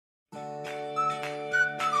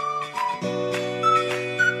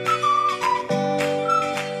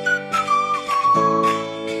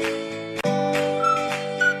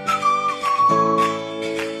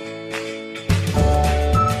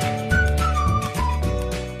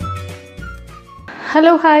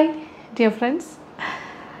Hello, hi, dear friends.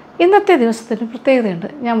 ഇന്നത്തെ ദിവസത്തിന് പ്രത്യേകതയുണ്ട്.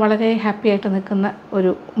 ഞാൻ വളരെ ഹാപ്പി ആയിട്ട് നിൽക്കുന്ന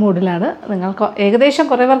ഒരു മൂഡിലാണ്. നിങ്ങൾക്ക് ഏകദേശം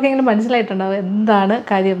കുറേ പേർക്കെങ്കിലും മനസ്സിലായിട്ടുണ്ടാവും എന്താണ്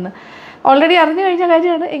കാര്യമെന്ന്. ഓൾറെഡി അറിഞ്ഞു കഴിഞ്ഞ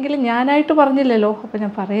കാര്യമാണ്, എങ്കിലും ഞാനായിട്ട് പറഞ്ഞില്ലല്ലോ. അപ്പോൾ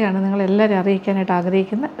ഞാൻ പറയുകയാണ്, നിങ്ങളെല്ലാവരും അറിയിക്കാനായിട്ട്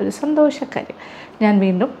ആഗ്രഹിക്കുന്ന ഒരു സന്തോഷക്കാര്യം. ഞാൻ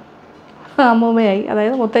വീണ്ടും അമ്മൂമ്മയായി,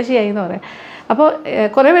 അതായത് മുത്തശ്ശിയായി എന്ന് പറയാം. അപ്പോൾ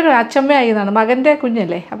കുറേ പേര് അച്ചമ്മയായി എന്നാണ്, മകൻ്റെ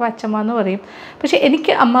കുഞ്ഞല്ലേ, അപ്പോൾ അച്ചമ്മ എന്ന് പറയും. പക്ഷേ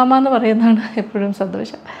എനിക്ക് അമ്മാമ്മ എന്ന് പറയുന്നതാണ് എപ്പോഴും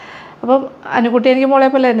സന്തോഷം. അപ്പം അനുകുട്ടി എനിക്ക് മോളെ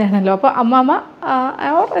പോലെ തന്നെയാണല്ലോ. അപ്പോൾ അമ്മാമ്മ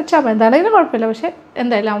അച്ചാമ്മ എന്താണെങ്കിലും കുഴപ്പമില്ല, പക്ഷേ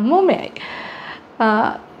എന്തായാലും അമ്മൂമ്മയായി.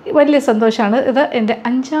 വലിയ സന്തോഷമാണ്. ഇത് എൻ്റെ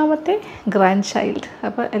 5ാമത്തെ ഗ്രാൻഡ് ചൈൽഡ്.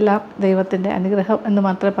 അപ്പോൾ എല്ലാം ദൈവത്തിൻ്റെ അനുഗ്രഹം എന്ന്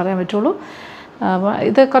മാത്രമേ പറയാൻ പറ്റുള്ളൂ. അപ്പോൾ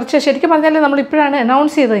ഇത് കുറച്ച് ശരിക്കും പറഞ്ഞാൽ നമ്മളിപ്പോഴാണ്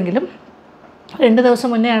അനൗൺസ് ചെയ്തതെങ്കിലും 2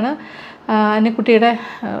 ദിവസം മുന്നെയാണ് അനുക്കുട്ടിയുടെ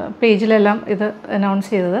പേജിലെല്ലാം ഇത്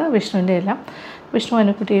അനൗൺസ് ചെയ്തത്. വിഷ്ണുവിൻ്റെ എല്ലാം വിഷ്ണു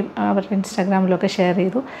അനുക്കുട്ടിയും അവരുടെ ഇൻസ്റ്റാഗ്രാമിലൊക്കെ ഷെയർ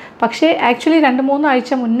ചെയ്തു. പക്ഷേ ആക്ച്വലി 2-3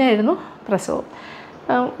 ആഴ്ച മുന്നേ ആയിരുന്നു പ്രസവം.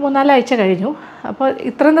 3-4 ആഴ്ച കഴിഞ്ഞു. അപ്പോൾ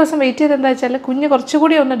ഇത്രയും ദിവസം വെയിറ്റ് ചെയ്ത് എന്താ വെച്ചാൽ കുഞ്ഞ്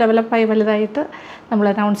കുറച്ചുകൂടി ഒന്ന് ഡെവലപ്പായി വലുതായിട്ട് നമ്മൾ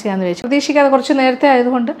അനൗൺസ് ചെയ്യാമെന്ന് വെച്ചു. പ്രതീക്ഷിക്കാതെ കുറച്ച് നേരത്തെ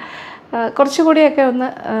ആയതുകൊണ്ട് കുറച്ചുകൂടിയൊക്കെ ഒന്ന്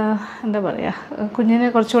എന്താ പറയുക, കുഞ്ഞിന്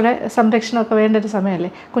കുറച്ചുകൂടെ സംരക്ഷണമൊക്കെ വേണ്ട ഒരു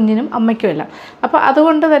സമയമല്ലേ, കുഞ്ഞിനും അമ്മയ്ക്കും എല്ലാം. അപ്പോൾ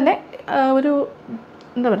അതുകൊണ്ട് തന്നെ ഒരു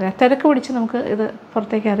എന്താ പറയുക, തിരക്ക് പിടിച്ച് നമുക്ക് ഇത്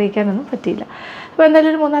പുറത്തേക്ക് അറിയിക്കാനൊന്നും പറ്റിയില്ല. അപ്പോൾ എന്തായാലും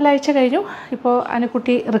ഒരു 3-4 ആഴ്ച കഴിഞ്ഞു. ഇപ്പോൾ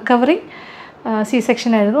അനുക്കുട്ടി റിക്കവറി,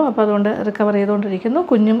 C-section ആയിരുന്നു. അപ്പോൾ അതുകൊണ്ട് റിക്കവർ ചെയ്തുകൊണ്ടിരിക്കുന്നു.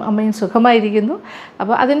 കുഞ്ഞും അമ്മയും സുഖമായിരിക്കുന്നു.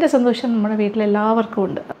 അപ്പോൾ അതിൻ്റെ സന്തോഷം നമ്മുടെ വീട്ടിലെല്ലാവർക്കും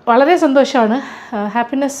ഉണ്ട്. വളരെ സന്തോഷമാണ്.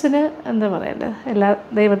 ഹാപ്പിനെസ്സിന് എന്താ പറയേണ്ടത്, എല്ലാ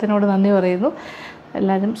ദൈവത്തിനോട് നന്ദി പറയുന്നു.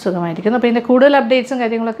 എല്ലാവരും സുഖമായിരിക്കുന്നു. അപ്പോൾ ഇതിൻ്റെ കൂടുതൽ അപ്ഡേറ്റ്സും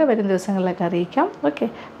കാര്യങ്ങളൊക്കെ വരും ദിവസങ്ങളിലൊക്കെ അറിയിക്കാം. ഓക്കെ.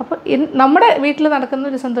 അപ്പോൾ നമ്മുടെ വീട്ടിൽ നടക്കുന്ന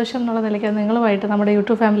ഒരു സന്തോഷം എന്നുള്ള നിലയ്ക്ക് നിങ്ങളുമായിട്ട് നമ്മുടെ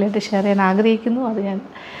യൂട്യൂബ് ഫാമിലിയായിട്ട് ഷെയർ ചെയ്യാൻ ആഗ്രഹിക്കുന്നു.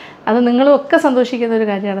 അത് നിങ്ങളും ഒക്കെ സന്തോഷിക്കുന്ന ഒരു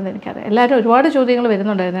കാര്യമാണെന്ന് എനിക്കറിയാം. എല്ലാവരും ഒരുപാട് ചോദ്യങ്ങൾ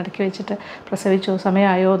വരുന്നുണ്ടായിരുന്നു ഇടയ്ക്ക് വെച്ചിട്ട്, പ്രസവിച്ചോ,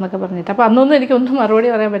 സമയമായോ എന്നൊക്കെ പറഞ്ഞിട്ട്. അപ്പോൾ അന്നൊന്നും എനിക്കൊന്നും മറുപടി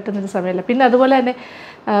പറയാൻ പറ്റുന്നൊരു സമയമല്ല. പിന്നെ അതുപോലെ തന്നെ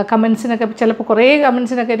കമൻസിനൊക്കെ ചിലപ്പോൾ കുറേ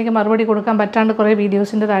കമൻസിനൊക്കെ എനിക്ക് മറുപടി കൊടുക്കാൻ പറ്റാണ്ട് കുറേ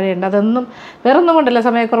വീഡിയോസിൻ്റെ താഴെയുണ്ട്. അതൊന്നും വേറൊന്നും കൊണ്ടല്ല,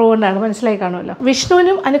 സമയക്കുറവ് കൊണ്ടാണ്. മനസ്സിലായി കാണുമല്ലോ.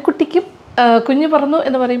 വിഷ്ണുവിനും അനുക്കുട്ടിക്കും കുഞ്ഞ് പറന്നു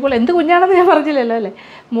എന്ന് പറയുമ്പോൾ എന്ത് കുഞ്ഞാണെന്ന് ഞാൻ പറഞ്ഞില്ലല്ലോ അല്ലേ.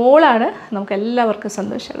 മോളാണ്. നമുക്കെല്ലാവർക്കും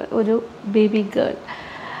സന്തോഷമാണ്. ഒരു ബേബി ഗേൾ,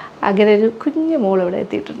 അങ്ങനെ ഒരു കുഞ്ഞ് മോൾ ഇവിടെ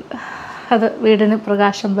എത്തിയിട്ടുണ്ട്. അത് വീടിന്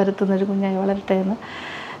പ്രകാശം വരുത്തുന്നൊരു കുഞ്ഞായി വളരട്ടെ എന്ന്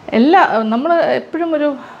നമ്മൾ എപ്പോഴും ഒരു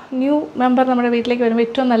ന്യൂ മെമ്പർ നമ്മുടെ വീട്ടിലേക്ക് വരുമ്പോൾ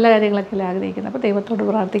ഏറ്റവും നല്ല കാര്യങ്ങളൊക്കെയല്ലേ ആഗ്രഹിക്കുന്നത്. അപ്പോൾ ദൈവത്തോട്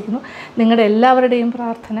പ്രാർത്ഥിക്കുന്നു. നിങ്ങളുടെ എല്ലാവരുടെയും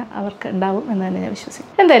പ്രാർത്ഥന അവർക്ക് ഉണ്ടാവും എന്ന് തന്നെ ഞാൻ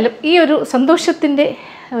വിശ്വസിക്കുന്നു. എന്തായാലും ഈ ഒരു സന്തോഷത്തിൻ്റെ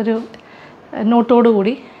ഒരു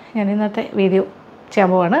നോട്ടോടുകൂടി ഞാൻ ഇന്നത്തെ വീഡിയോ ചെയ്യാൻ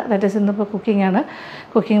പോവാണ്. ദാറ്റ് ഈസ് ഇന്നിപ്പോൾ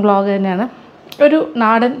കുക്കിംഗ് വ്ളോഗ് തന്നെയാണ്. ഒരു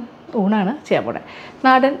നാടൻ ഊണാണ് ചെയ്യാൻ പോണേ.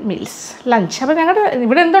 നാടൻ മീൽസ്, ലഞ്ച്. അപ്പോൾ ഞങ്ങളുടെ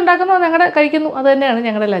ഇവിടെ എന്തുണ്ടാക്കുന്നോ ഞങ്ങളുടെ കഴിക്കുന്നു, അത് തന്നെയാണ്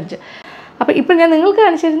ഞങ്ങളുടെ ലഞ്ച്. അപ്പോൾ ഇപ്പോൾ ഞാൻ നിങ്ങൾക്ക്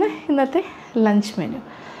കാണിച്ചിരുന്ന ഇന്നത്തെ ലഞ്ച് മെനു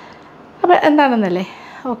അപ്പോൾ എന്താണെന്നല്ലേ.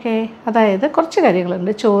 ഓക്കെ, അതായത് കുറച്ച്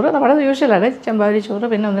കാര്യങ്ങളുണ്ട്. ചോറ് നമ്മുടെ യൂഷ്വലാണ്, ചെമ്പാവരി ചോറ്,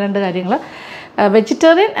 പിന്നെ 1-2 കാര്യങ്ങൾ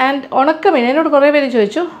വെജിറ്റേറിയൻ ആൻഡ് ഉണക്കമീൻ. എന്നോട് കുറേ പേര്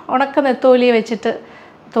ചോദിച്ചു ഉണക്ക നെത്തോലി വെച്ചിട്ട്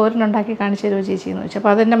തോരനുണ്ടാക്കി കാണിച്ചു തരുമോ ചേച്ചി എന്ന് ചോദിച്ചു.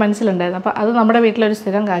 അപ്പോൾ അതെൻ്റെ മനസ്സിലുണ്ടായിരുന്നു. അപ്പോൾ അത് നമ്മുടെ വീട്ടിലൊരു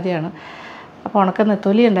സ്ഥിരം കാര്യമാണ്. അപ്പോൾ ഉണക്ക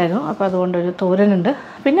നെത്തോലി ഉണ്ടായിരുന്നു. അപ്പോൾ അതുകൊണ്ടൊരു തോരനുണ്ട്.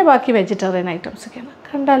 പിന്നെ ബാക്കി വെജിറ്റേറിയൻ ഐറ്റംസൊക്കെയാണ്.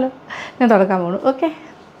 കണ്ടാലോ, ഞാൻ തുടക്കാൻ പോകുന്നു. ഓക്കെ.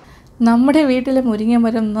 നമ്മുടെ വീട്ടിലെ മുരിങ്ങ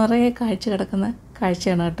മരം നിറയെ കാഴ്ച കിടക്കുന്ന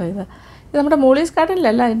കാഴ്ചയാണ് കേട്ടോ ഇത് നമ്മുടെ മോളീസ്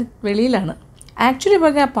ഗാർഡനിലല്ല, അതിൻ്റെ വെളിയിലാണ്. ആക്ച്വലി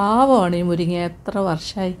പറഞ്ഞാൽ പാവമാണ് ഈ മുരിങ്ങ. എത്ര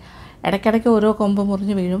വർഷമായി ഇടയ്ക്കിടയ്ക്ക് ഓരോ കൊമ്പ്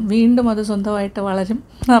മുറിഞ്ഞ് വീഴും, വീണ്ടും അത് സ്വന്തമായിട്ട് വളരും,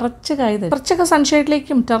 നിറച്ച് കായ് തരും. കുറച്ചൊക്കെ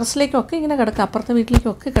സൺഷെയ്ഡിലേക്കും ടെറസിലേക്കും ഒക്കെ ഇങ്ങനെ കിടക്കുക, അപ്പുറത്തെ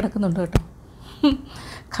വീട്ടിലേക്കും ഒക്കെ കിടക്കുന്നുണ്ട് കേട്ടോ.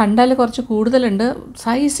 കണ്ടാൽ കുറച്ച് കൂടുതലുണ്ട്,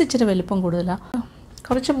 സൈസ് ഇച്ചിരി വലിപ്പം കൂടുതലാണ്.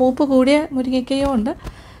 കുറച്ച് മൂപ്പ് കൂടിയ മുരിങ്ങയ്ക്കയും ഉണ്ട്.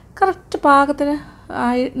 കറക്റ്റ് പാകത്തിന്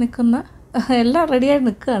ആയി നിൽക്കുന്ന, എല്ലാം റെഡിയായി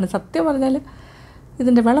നിൽക്കുകയാണ്. സത്യം പറഞ്ഞാൽ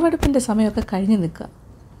ഇതിൻ്റെ വിളവെടുപ്പിൻ്റെ സമയമൊക്കെ കഴിഞ്ഞ് നിൽക്കുക.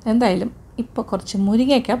 എന്തായാലും ഇപ്പോൾ കുറച്ച്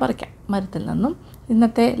മുരിങ്ങയ്ക്ക പറിക്കാം മരത്തിൽ നിന്നും.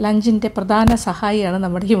 ഇന്നത്തെ ലഞ്ചിൻ്റെ പ്രധാന സഹായിയാണ്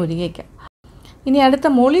നമ്മുടെ ഈ മുരിങ്ങയ്ക്ക. ഇനി അടുത്ത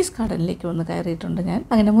മോളീസ് ഗാർഡനിലേക്ക് വന്ന് കയറിയിട്ടുണ്ട് ഞാൻ.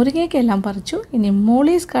 അങ്ങനെ മുരിങ്ങയ്ക്കെല്ലാം പറിച്ചു. ഇനി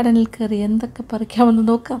മോളീസ് ഗാർഡനിൽ കയറി എന്തൊക്കെ പറിക്കാമെന്ന്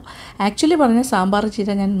നോക്കാം. ആക്ച്വലി പറഞ്ഞാൽ സാമ്പാർ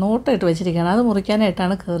ചീര ഞാൻ നോട്ടായിട്ട് വെച്ചിരിക്കുകയാണ്, അത്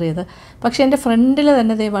മുറിക്കാനായിട്ടാണ് കയറിയത്. പക്ഷേ എൻ്റെ ഫ്രണ്ടിൽ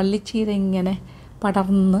തന്നെ ദേ വള്ളിച്ചീര ഇങ്ങനെ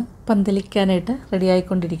പടർന്ന് പന്തലിക്കാനായിട്ട്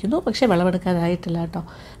റെഡിയായിക്കൊണ്ടിരിക്കുന്നു. പക്ഷേ വിളവെടുക്കാനായിട്ടില്ല കേട്ടോ.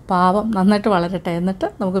 പാവം, നന്നായിട്ട് വളരട്ടെ, എന്നിട്ട്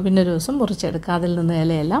നമുക്ക് പിന്നെ ഒരു ദിവസം മുറിച്ചെടുക്കാം അതിൽ നിന്ന്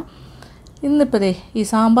ഇലയെല്ലാം. ഇന്നിപ്പോൾ ദേ ഈ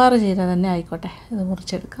സാമ്പാർ ചീര തന്നെ ആയിക്കോട്ടെ, ഇത്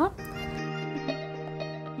മുറിച്ചെടുക്കാം.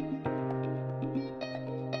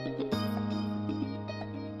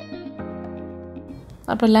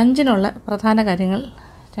 അപ്പോൾ ലഞ്ചിനുള്ള പ്രധാന കാര്യങ്ങൾ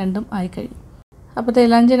 2ഉം ആയിക്കഴിഞ്ഞു. അപ്പോൾ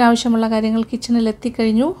ലഞ്ചിന് ആവശ്യമുള്ള കാര്യങ്ങൾ കിച്ചണിൽ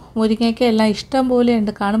എത്തിക്കഴിഞ്ഞു. മുരിങ്ങയ്ക്ക എല്ലാം ഇഷ്ടം പോലെ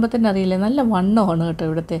ഉണ്ട്. കാണുമ്പോൾ തന്നെ അറിയില്ലേ, നല്ല വണ്ണമാണ് കേട്ടോ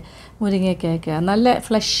ഇവിടുത്തെ മുരിങ്ങയ്ക്കയൊക്കെ. നല്ല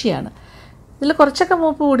ഫ്ലഷിയാണ്. ഇതിൽ കുറച്ചൊക്കെ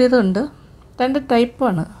മൂപ്പ് കൂടിയതുണ്ട്. 2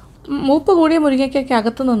 ടൈപ്പാണ്. മൂപ്പ് കൂടിയ മുരിങ്ങയ്ക്കൊക്കെ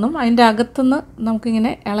അകത്തു നിന്നും അതിൻ്റെ അകത്തുനിന്ന്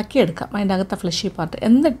നമുക്കിങ്ങനെ ഇളക്കിയെടുക്കാം, അതിൻ്റെ അകത്തെ ഫ്ലഷി പാർട്ട്.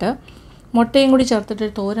 എന്നിട്ട് മുട്ടയും കൂടി ചേർത്തിട്ട്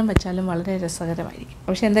തോരൻ വെച്ചാലും വളരെ രസകരമായിരിക്കും.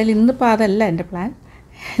 പക്ഷേ എന്തായാലും ഇന്നിപ്പോൾ അതല്ല എൻ്റെ പ്ലാൻ,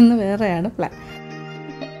 ഇന്ന് വേറെയാണ് പ്ലാൻ.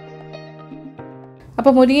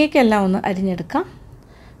 അപ്പോൾ മുരിങ്ങയ്ക്കെല്ലാം ഒന്ന് അരിഞ്ഞെടുക്കാം.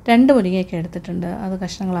 2 മുരിങ്ങയ്ക്ക എടുത്തിട്ടുണ്ട്, അത്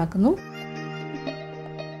കഷ്ണങ്ങളാക്കുന്നു.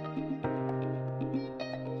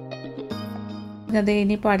 അതേ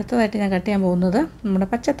ഇനിയിപ്പോൾ അടുത്തതായിട്ട് ഞാൻ കട്ട് ചെയ്യാൻ പോകുന്നത് നമ്മുടെ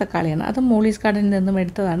പച്ചത്തക്കാളിയാണ്. അത് മൂളീസ് ഗാർഡനിൽ നിന്നും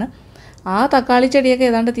എടുത്തതാണ്. ആ തക്കാളി ചെടിയൊക്കെ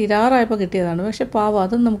ഏതാണ്ട് തീരാറായപ്പോൾ കിട്ടിയതാണ്. പക്ഷേ പാവം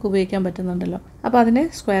അതും നമുക്ക് ഉപയോഗിക്കാൻ പറ്റുന്നുണ്ടല്ലോ. അപ്പോൾ അതിനെ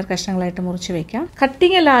സ്ക്വയർ കഷ്ണങ്ങളായിട്ട് മുറിച്ച് വയ്ക്കാം.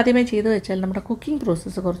 കട്ടിങ് എല്ലാം ആദ്യമേ ചെയ്ത് വെച്ചാൽ നമ്മുടെ കുക്കിംഗ്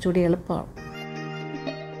പ്രോസസ്സ് കുറച്ചുകൂടി എളുപ്പമാണ്.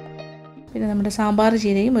 പിന്നെ നമ്മുടെ സാമ്പാർ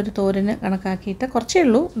ചീരയും ഒരു തോരന് കണക്കാക്കിയിട്ട് കുറച്ചേ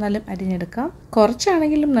ഉള്ളൂ, എന്നാലും അരിഞ്ഞെടുക്കാം.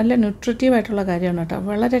 കുറച്ചാണെങ്കിലും നല്ല ന്യൂട്രിറ്റീവ് ആയിട്ടുള്ള കാര്യമാണ് കേട്ടോ,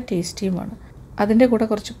 വളരെ ടേസ്റ്റിയുമാണ്. അതിൻ്റെ കൂടെ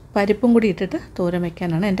കുറച്ച് പരിപ്പും കൂടി ഇട്ടിട്ട് തോരൻ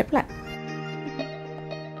വയ്ക്കാനാണ് എൻ്റെ പ്ലാൻ.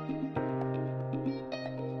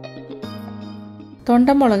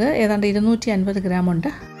 തൊണ്ടമുളക് ഏതാണ്ട് 250 ഗ്രാം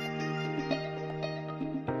ഉണ്ട്.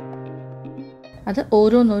 അത്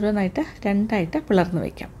ഓരോന്നോരോന്നായിട്ട് 2ആയിട്ട് പിളർന്ന്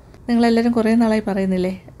വയ്ക്കാം. നിങ്ങളെല്ലാവരും കുറേ നാളായി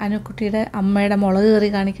പറയുന്നില്ലേ അനുക്കുട്ടിയുടെ അമ്മയുടെ മുളക് കറി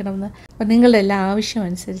കാണിക്കണമെന്ന്. അപ്പം നിങ്ങളുടെ എല്ലാ ആവശ്യം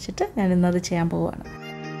അനുസരിച്ചിട്ട് ഞാൻ ഇന്നത് ചെയ്യാൻ പോവുകയാണ്.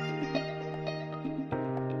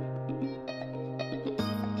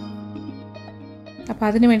 അപ്പോൾ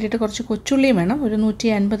അതിന് വേണ്ടിയിട്ട് കുറച്ച് കൊച്ചുള്ളിയും വേണം. ഒരു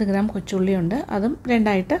 150 ഗ്രാം കൊച്ചുള്ളിയുണ്ട്, അതും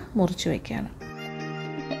 2ആയിട്ട് മുറിച്ച് വയ്ക്കുകയാണ്.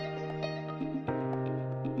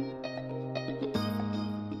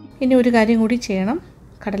 ഇനി ഒരു കാര്യം കൂടി ചെയ്യണം,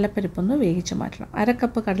 കടലപ്പരിപ്പൊന്ന് വേവിച്ച് മാറ്റണം. 1/2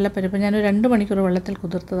 കപ്പ് കടലപ്പരിപ്പ് ഞാനൊരു 2 മണിക്കൂർ വെള്ളത്തിൽ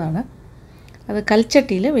കുതിർത്തതാണ്. അത്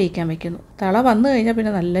കൽച്ചട്ടിയിൽ വേവിക്കാൻ വയ്ക്കുന്നു. തള വന്നു കഴിഞ്ഞാൽ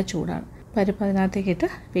പിന്നെ നല്ല ചൂടാണ്. പരിപ്പ് അതിനകത്തേക്ക് ഇട്ട്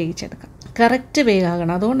വേവിച്ചെടുക്കാം. കറക്റ്റ്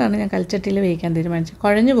വേഗാകണം, അതുകൊണ്ടാണ് ഞാൻ കൽച്ചട്ടിയിൽ വേവിക്കാൻ തീരുമാനിച്ചത്.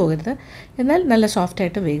 കുഴഞ്ഞു പോകരുത്, എന്നാൽ നല്ല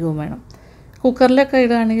സോഫ്റ്റായിട്ട് വേഗവും വേണം. കുക്കറിലൊക്കെ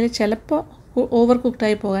ഇടുകയാണെങ്കിൽ ചിലപ്പോൾ ഓവർ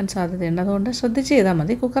കുക്ക്ഡായി പോകാൻ സാധ്യതയുണ്ട്, അതുകൊണ്ട് ശ്രദ്ധിച്ച് ചെയ്താൽ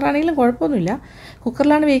മതി. കുക്കറാണെങ്കിലും കുഴപ്പമൊന്നുമില്ല.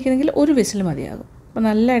 കുക്കറിലാണ് വേവിക്കുന്നതെങ്കിൽ ഒരു വിസിൽ മതിയാകും. അപ്പോൾ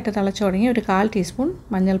നല്ലതായിട്ട് തിളച്ച് തുടങ്ങി ഒരു 1/4 ടീസ്പൂൺ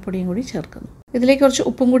മഞ്ഞൾപ്പൊടിയും കൂടി ചേർക്കുന്നു. ഇതിലേക്ക് കുറച്ച്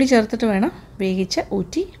ഉപ്പും കൂടി ചേർത്തിട്ട് വേണം വേവിച്ച്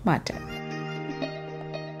ഊറ്റി മാറ്റാൻ.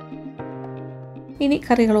 ഇനി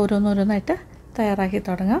കറികൾ ഓരോന്നോരോന്നായിട്ട് തയ്യാറാക്കി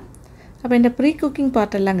തുടങ്ങാം. അപ്പോൾ എൻ്റെ പ്രീ കുക്കിംഗ്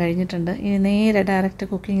പാർട്ടെല്ലാം കഴിഞ്ഞിട്ടുണ്ട്. ഇനി നേരെ ഡയറക്റ്റ്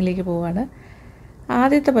കുക്കിങ്ങിലേക്ക് പോവുകയാണ്.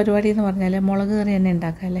 ആദ്യത്തെ പരിപാടി എന്ന് പറഞ്ഞാൽ മുളക് കറി തന്നെ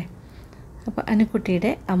ഉണ്ടാക്കാം അല്ലേ. അപ്പോൾ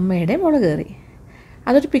അനുക്കുട്ടിയുടെ അമ്മയുടെ മുളക് കറി.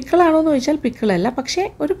 അതൊരു പിക്കിളാണോ എന്ന് ചോദിച്ചാൽ പിക്കിളല്ല, പക്ഷേ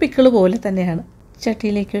ഒരു പിക്കിൾ പോലെ തന്നെയാണ്.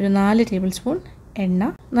 ചട്ടിയിലേക്ക് ഒരു 4 ടേബിൾ സ്പൂൺ എണ്ണ,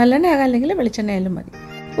 നല്ലെണ്ണ ആകാം അല്ലെങ്കിൽ വെളിച്ചെണ്ണ ആയാലും മതി.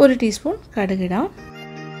 1 ടീസ്പൂൺ കടുകിടാം.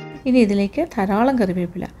 ഇനി ഇതിലേക്ക് ധാരാളം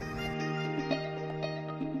കറിവേപ്പില,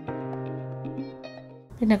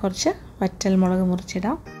 പിന്നെ കുറച്ച് വറ്റൽമുളക്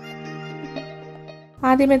മുറിച്ചിടാം.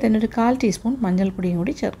 ആദ്യമേ തന്നെ ഒരു 1/4 ടീസ്പൂൺ മഞ്ഞൾപ്പൊടിയും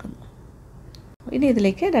കൂടി ചേർക്കുന്നു. ഇനി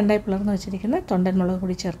ഇതിലേക്ക് 2ആയി പിളർന്ന് വെച്ചിരിക്കുന്ന തൊണ്ടൻ മുളക്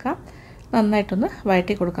കൂടി ചേർക്കാം. നന്നായിട്ടൊന്ന്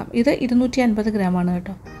വഴറ്റി കൊടുക്കാം. ഇത് 250 ഗ്രാമാണ്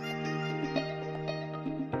കേട്ടോ.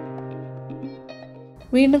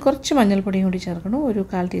 വീണ്ടും കുറച്ച് മഞ്ഞൾപ്പൊടിയും കൂടി ചേർക്കണം. ഒരു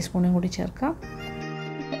 1/4 ടീസ്പൂണും കൂടി ചേർക്കാം.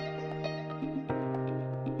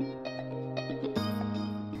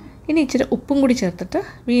 ഇനി ഇച്ചിരി ഉപ്പും കൂടി ചേർത്തിട്ട്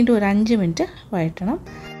വീണ്ടും ഒരു 5 മിനിറ്റ് വഴറ്റണം.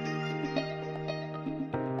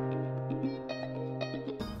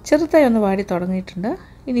 ചെറുതായി ഒന്ന് വാടി തുടങ്ങിയിട്ടുണ്ട്.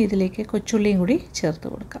 ഇനി ഇതിലേക്ക് കൊച്ചുള്ളിയും കൂടി ചേർത്ത്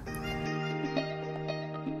കൊടുക്കാം.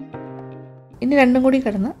 ഇനി രണ്ടും കൂടി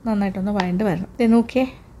കിടന്ന് നന്നായിട്ടൊന്ന് വഴണ്ട് വരണം. ഇത് നോക്കിയേ,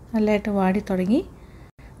 നല്ലതായിട്ട് വാടി തുടങ്ങി.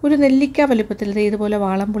 ഒരു നെല്ലിക്ക വലിപ്പത്തിൽ ഇതുപോലെ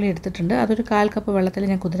വാളംപുളി എടുത്തിട്ടുണ്ട്. അതൊരു 1/4 കപ്പ് വെള്ളത്തിൽ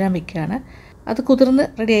ഞാൻ കുതിരാൻ വയ്ക്കുകയാണ്. അത് കുതിർന്ന്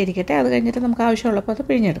റെഡി ആയിരിക്കട്ടെ. അത് കഴിഞ്ഞിട്ട് നമുക്ക് ആവശ്യമുള്ളപ്പോൾ അത്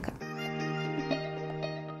പിഴിഞ്ഞെടുക്കാം.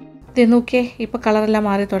 ഇത് നോക്കിയേ, ഇപ്പോൾ കളറെല്ലാം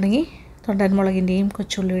മാറി തുടങ്ങി. തൊണ്ടൻ മുളകിൻ്റെയും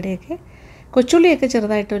കൊച്ചുള്ളിയുടെയൊക്കെ. കൊച്ചുള്ളിയൊക്കെ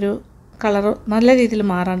ചെറുതായിട്ടൊരു കളർ നല്ല രീതിയിൽ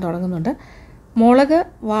മാറാൻ തുടങ്ങുന്നുണ്ട്. മുളക്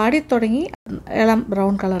വാടി തുടങ്ങി ഇളം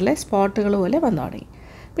ബ്രൗൺ കളറിലെ സ്പോട്ടുകൾ പോലെ വന്നു തുടങ്ങി.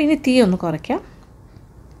 അപ്പോൾ ഇനി തീ ഒന്ന് കുറയ്ക്കാം.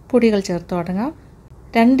 പൊടികൾ ചേർത്ത് തുടങ്ങാം.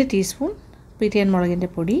 2 ടീസ്പൂൺ പിരിയൻ മുളകിൻ്റെ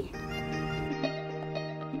പൊടി,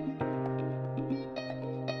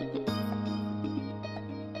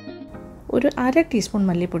 ഒരു 1/2 ടീസ്പൂൺ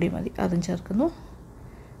മല്ലിപ്പൊടി മതി, അതും ചേർക്കുന്നു.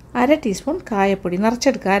 1/2 ടീസ്പൂൺ കായപ്പൊടി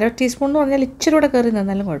നിറച്ചെടുക്കുക. 1/2 ടീസ്പൂൺ എന്ന് പറഞ്ഞാൽ ഇച്ചിരി കൂടെ കയറി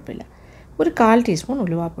നിന്നാലും കുഴപ്പമില്ല. ഒരു 1/4 ടീസ്പൂൺ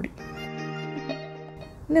ഉലുവാപ്പൊടി.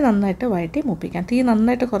 ഇനി നന്നായിട്ട് വഴറ്റി മൂപ്പിക്കാം. തീ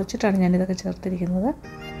നന്നായിട്ട് കുറച്ചിട്ടാണ് ഞാനിതൊക്കെ ചേർത്തിരിക്കുന്നത്.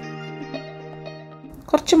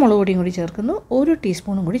 കുറച്ച് മുളക് പൊടിയും കൂടി ചേർക്കുന്നു. 1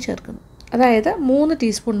 ടീസ്പൂണും കൂടി ചേർക്കുന്നു. അതായത് 3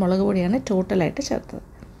 ടീസ്പൂൺ മുളക് പൊടിയാണ് ടോട്ടലായിട്ട് ചേർത്തത്.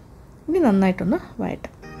 ഇനി നന്നായിട്ടൊന്ന്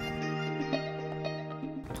വഴറ്റാം.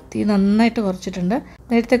 തീ നന്നായിട്ട് കുറച്ചിട്ടുണ്ട്.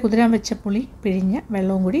 നേരത്തെ കുതിരാൻ വെച്ച പുളി പിഴിഞ്ഞ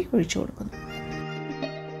വെള്ളവും കൂടി ഒഴിച്ചു കൊടുക്കുന്നു.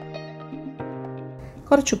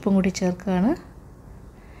 കുറച്ച് ഉപ്പും കൂടി ചേർക്കുകയാണ്.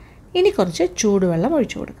 ഇനി കുറച്ച് ചൂടുവെള്ളം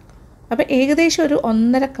ഒഴിച്ചു കൊടുക്കുന്നു. അപ്പോൾ ഏകദേശം ഒരു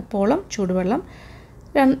 1.5 കപ്പോളം ചൂടുവെള്ളം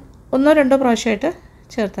 1-2 പ്രാവശ്യമായിട്ട്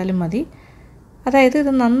ചേർത്താലും മതി. അതായത്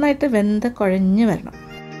ഇത് നന്നായിട്ട് വെന്ത് കുഴഞ്ഞ് വരണം.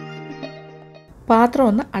 പാത്രം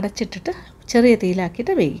ഒന്ന് അടച്ചിട്ടിട്ട് ചെറിയ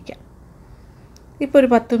തീയിലാക്കിയിട്ട് വേവിക്കാം. ഇപ്പോൾ ഒരു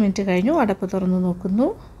 10 മിനിറ്റ് കഴിഞ്ഞു. അടപ്പ് തുറന്ന് നോക്കുന്നു.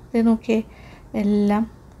 ഇത് നോക്കിയേ, എല്ലാം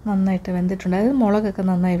നന്നായിട്ട് വെന്തിട്ടുണ്ട്. അതായത് മുളകൊക്കെ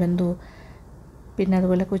നന്നായി വെന്തു, പിന്നെ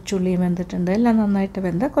അതുപോലെ കൊച്ചുള്ളിയും വെന്തിട്ടുണ്ട്. എല്ലാം നന്നായിട്ട്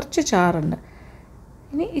വെന്ത് കുറച്ച് ചാറുണ്ട്.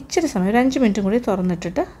 ഇനി ഇച്ചിരി സമയം ഒരു 5 മിനിറ്റും കൂടി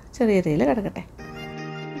തുറന്നിട്ടിട്ട് ചെറിയ തീയിൽ കിടക്കട്ടെ.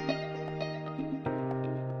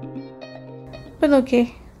 ഇപ്പോൾ നോക്കിയേ,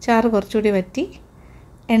 ചാറ് കുറച്ചുകൂടി വറ്റി,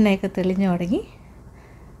 എണ്ണയൊക്കെ തെളിഞ്ഞു തുടങ്ങി.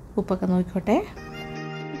 ഉപ്പൊക്കെ നോക്കിക്കോട്ടെ.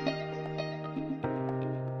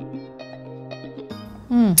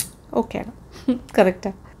 ഓക്കെയാണ്,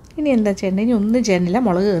 കറക്റ്റാണ്. ഇനി എന്താ ചെയ്യേണ്ടത്? ഇനി ഒന്നും ചെയ്യണില്ല,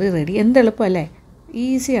 മുളക് കറി റെഡി. എന്തെളുപ്പമല്ലേ,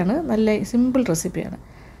 ഈസിയാണ്, നല്ല സിമ്പിൾ റെസിപ്പിയാണ്.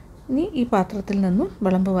 ഇനി ഈ പാത്രത്തിൽ നിന്നും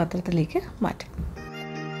വിളമ്പ് പാത്രത്തിലേക്ക് മാറ്റാം.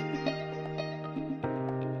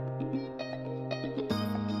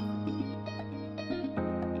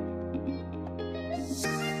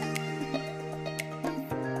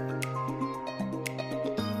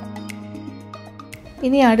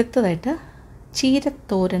 ഇനി അടുത്തതായിട്ട്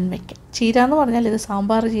ചീരത്തോരൻ വയ്ക്കാം. ചീര എന്ന് പറഞ്ഞാൽ ഇത്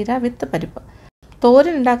സാമ്പാർ ചീര വിത്ത് പരിപ്പ്.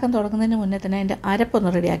 തോരൻ ഉണ്ടാക്കാൻ തുടങ്ങുന്നതിന് മുന്നേ തന്നെ അതിൻ്റെ അരപ്പൊന്ന്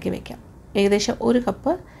റെഡിയാക്കി വയ്ക്കാം. ഏകദേശം 1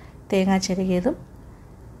 കപ്പ് തേങ്ങ ചിരകിയതും,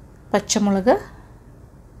 പച്ചമുളക്,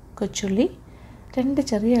 കൊച്ചുള്ളി, 2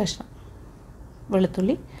 ചെറിയ കഷ്ണം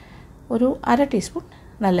വെളുത്തുള്ളി, ഒരു 1/2 ടീസ്പൂൺ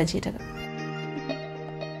നല്ല ജീരകം,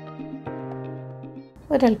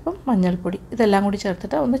 ഒരൽപ്പം മഞ്ഞൾപ്പൊടി, ഇതെല്ലാം കൂടി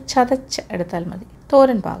ചേർത്തിട്ട് ഒന്ന് ചതച്ച് എടുത്താൽ മതി.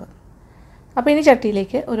 തോരൻ പാകം. അപ്പോൾ ഇനി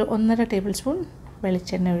ചട്ടിയിലേക്ക് ഒരു 1.5 ടേബിൾ സ്പൂൺ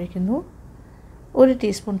വെളിച്ചെണ്ണ ഒഴിക്കുന്നു. 1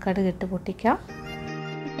 ടീസ്പൂൺ കടുകിട്ട് പൊട്ടിക്കാം.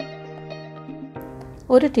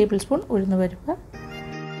 1 ടേബിൾ സ്പൂൺ ഉഴുന്നുപരിപ്പ്,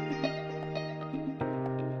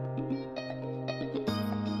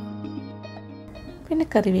 പിന്നെ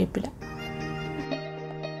കറിവേപ്പില,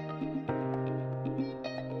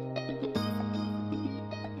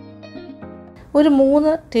 ഒരു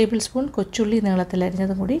 3 ടേബിൾ സ്പൂൺ കൊച്ചുള്ളി നീളത്തിൽ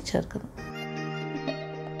അരിഞ്ഞതും കൂടി ചേർക്കുന്നു.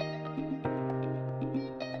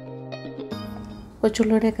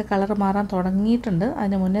 കൊച്ചുള്ളിയുടെയൊക്കെ കളർ മാറാൻ തുടങ്ങിയിട്ടുണ്ട്.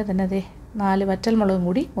 അതിന് മുന്നേ തന്നെ അതേ 4 വറ്റൽമുളകും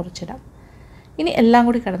കൂടി മുറിച്ചിടാം. ഇനി എല്ലാം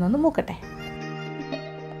കൂടി കിടന്നൊന്ന് മൂക്കട്ടെ.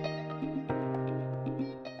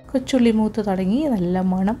 കൊച്ചുള്ളി മൂത്ത് തുടങ്ങി, നല്ല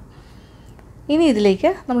മണം. ഇനി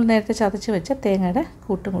ഇതിലേക്ക് നമ്മൾ നേരത്തെ ചതച്ച് വെച്ച തേങ്ങയുടെ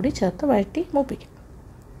കൂട്ടും കൂടി ചേർത്ത് വഴറ്റി മൂപ്പിക്കാം.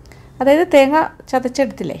 അതായത് തേങ്ങ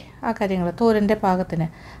ചതച്ചെടുത്തില്ലേ, ആ കാര്യങ്ങൾ തോരൻ്റെ പാകത്തിന്,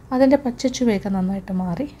 അതിൻ്റെ പച്ചച്ചുവയൊക്കെ നന്നായിട്ട്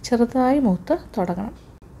മാറി ചെറുതായി മൂത്ത് തുടങ്ങണം.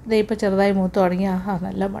 ഇതേ ഇപ്പോൾ ചെറുതായി മൂത്ത് തുടങ്ങി. ആഹാ,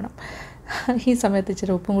 നല്ല മണം. ഈ സമയത്ത്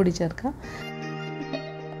ഇച്ചിരി ഉപ്പും കൂടി ചേർക്കാം.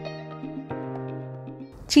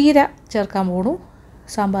 ചീര ചേർക്കാൻ പോണു.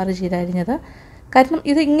 സാമ്പാർ ചീര അരിഞ്ഞത്. കാരണം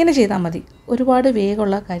ഇത് ഇങ്ങനെ ചെയ്താൽ മതി, ഒരുപാട്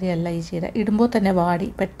വേഗമുള്ള കാര്യമല്ല ഈ ചീര. ഇടുമ്പോൾ തന്നെ വാടി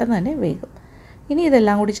പെട്ടെന്ന് തന്നെ വേഗം. ഇനി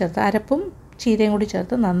ഇതെല്ലാം കൂടി ചേർത്ത് അരപ്പും ചീരയും കൂടി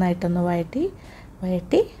ചേർത്ത് നന്നായിട്ടൊന്ന്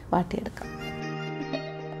വാട്ടിയെടുക്കാം.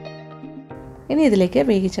 ഇനി ഇതിലേക്ക്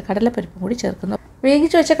വേവിച്ച കടലപ്പരിപ്പും കൂടി ചേർക്കുന്നു.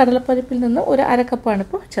 വേവിച്ച് വെച്ച കടലപ്പരിപ്പിൽ നിന്ന് ഒരു 1/2 കപ്പാണ്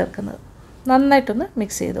ഇപ്പോൾ ചേർക്കുന്നത്. നന്നായിട്ടൊന്ന്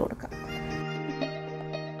മിക്സ് ചെയ്ത് കൊടുക്കാം.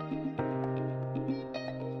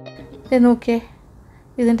 ഇത് നോക്കിയേ,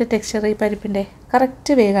 ഇതിൻ്റെ ടെക്സ്ചർ ഈ പരിപ്പിൻ്റെ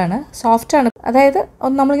കറക്റ്റ് വേഗമാണ്, സോഫ്റ്റാണ്. അതായത്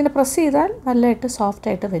ഒന്ന് നമ്മളിങ്ങനെ പ്രസ് ചെയ്താൽ നല്ലതായിട്ട്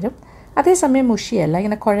സോഫ്റ്റായിട്ട് വരും. അതേസമയം മുഷിയല്ല,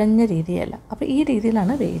 ഇങ്ങനെ കുഴഞ്ഞ രീതിയല്ല. അപ്പോൾ ഈ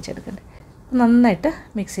രീതിയിലാണ് വേവിച്ചെടുക്കേണ്ടത്. നന്നായിട്ട്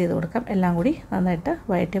മിക്സ് ചെയ്ത് കൊടുക്കാം. എല്ലാം കൂടി നന്നായിട്ട്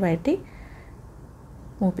വഴറ്റി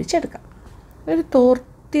മൂപ്പിച്ചെടുക്കാം. ഒരു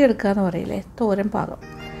തോർത്തിയെടുക്കുക എന്ന് പറയില്ലേ, തോരൻ പാകം.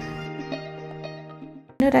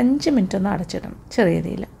 പിന്നെ ഒരു 5 മിനിറ്റ് ഒന്ന് അടച്ചിടണം, ചെറിയ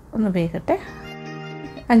രീതിയിൽ ഒന്ന് വേഗട്ടെ.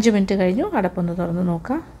 5 മിനിറ്റ് കഴിഞ്ഞു. അടപ്പൊന്ന് തുറന്ന്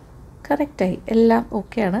നോക്കാം. കറക്റ്റായി, എല്ലാം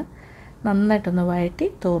ഓക്കെയാണ്. നന്നായിട്ടൊന്ന് വഴറ്റി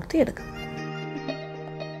തോർത്തിയെടുക്കാം.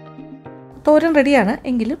 തോരൻ റെഡിയാണ്.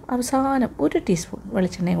 എങ്കിലും അവസാനം 1 ടീസ്പൂൺ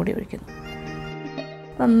വെളിച്ചെണ്ണയും കൂടി ഒഴിക്കുന്നു.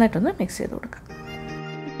 നന്നായിട്ടൊന്ന് മിക്സ് ചെയ്ത് കൊടുക്കാം.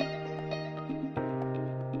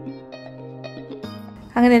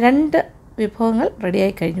 അങ്ങനെ 2 വിഭവങ്ങൾ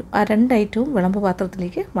റെഡിയായി കഴിഞ്ഞു. ആ 2 ഐറ്റവും വിളമ്പ്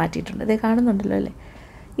പാത്രത്തിലേക്ക് മാറ്റിയിട്ടുണ്ട്. ഇതേ കാണുന്നുണ്ടല്ലോ അല്ലേ.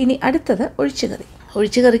 ഇനി അടുത്തത് ഒഴിച്ചുകറി.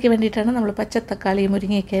 ഒഴിച്ചുകറിക്ക് വേണ്ടിയിട്ടാണ് നമ്മൾ പച്ചത്തക്കാളി,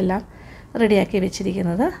 മുരിങ്ങയ്ക്ക എല്ലാം റെഡിയാക്കി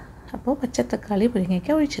വെച്ചിരിക്കുന്നത്. അപ്പോൾ പച്ചത്തക്കാളി, മുരിങ്ങയ്ക്ക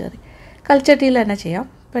ഒഴിച്ചുകറി കൽച്ചട്ടിയിൽ തന്നെ ചെയ്യാം,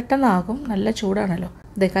 പെട്ടെന്നാകും. നല്ല ചൂടാണല്ലോ.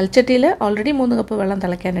 ഇത് കൽച്ചട്ടിയിൽ ഓൾറെഡി 3 കപ്പ് വെള്ളം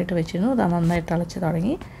തിളയ്ക്കാനായിട്ട് വെച്ചിരുന്നു. അത് നന്നായിട്ട് തിളച്ച്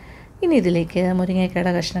തുടങ്ങി. ഇനി ഇതിലേക്ക്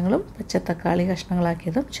മുരിങ്ങയ്ക്കയുടെ കഷ്ണങ്ങളും പച്ചത്തക്കാളി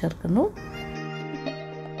കഷ്ണങ്ങളാക്കിയതും ചേർക്കുന്നു.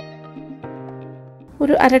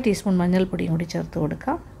 ഒരു 1/2 ടീസ്പൂൺ മഞ്ഞൾപ്പൊടിയും കൂടി ചേർത്ത്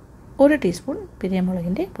കൊടുക്കാം. 1 ടീസ്പൂൺ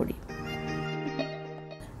പിരിയമുളകിൻ്റെ പൊടി,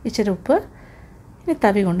 ഇച്ചിരി ഉപ്പ്. ഇനി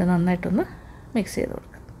തവി കൊണ്ട് നന്നായിട്ടൊന്ന് മിക്സ് ചെയ്ത് കൊടുക്കാം.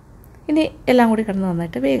 ഇനി എല്ലാം കൂടി കിടന്ന്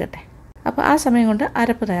നന്നായിട്ട് വേഗട്ടെ. അപ്പോൾ ആ സമയം കൊണ്ട്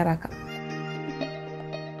അരപ്പ് തയ്യാറാക്കാം.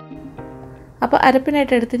 അപ്പോൾ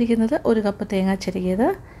അരപ്പിനായിട്ട് എടുത്തിരിക്കുന്നത് 1 കപ്പ് തേങ്ങ ചിരകിയത്,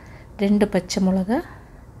 2 പച്ചമുളക്,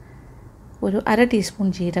 ഒരു 1/2 ടീസ്പൂൺ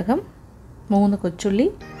ജീരകം, 3 കൊച്ചുള്ളി,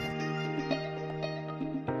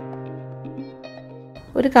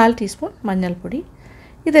 ഒരു 1/4 ടീസ്പൂൺ മഞ്ഞൾപ്പൊടി.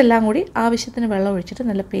 ഇതെല്ലാം കൂടി ആവശ്യത്തിന് വെള്ളം ഒഴിച്ചിട്ട്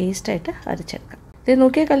നല്ല പേസ്റ്റായിട്ട് അരച്ചെടുക്കാം. ഇത്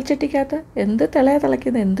നോക്കിയാൽ കൽച്ചട്ടിക്കകത്ത് എന്ത്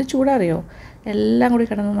തിളയ്ക്കുന്നത്, എന്ത് ചൂടറിയോ. എല്ലാം കൂടി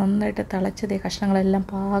കിടന്ന് നന്നായിട്ട് തിളച്ചതേ കഷ്ണങ്ങളെല്ലാം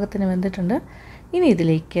പാകത്തിന് വെന്തിട്ടുണ്ട്. ഇനി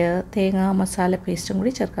ഇതിലേക്ക് തേങ്ങ മസാല പേസ്റ്റും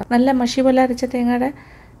കൂടി ചേർക്കാം. നല്ല മഷി പോലെ അരച്ച തേങ്ങയുടെ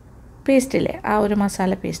പേസ്റ്റില്ലേ, ആ ഒരു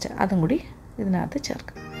മസാല പേസ്റ്റ് അതും കൂടി ഇതിനകത്ത്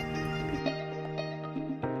ചേർക്കാം.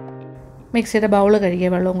 മിക്സിയുടെ ബൗൾ കഴുകിയ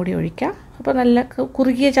വെള്ളവും കൂടി ഒഴിക്കാം. അപ്പോൾ നല്ല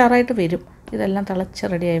കുറുകിയ ചാറായിട്ട് വരും. ഇതെല്ലാം തിളച്ച്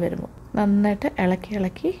റെഡിയായി വരുമ്പോൾ നന്നായിട്ട്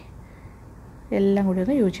ഇളക്കി എല്ലാം കൂടി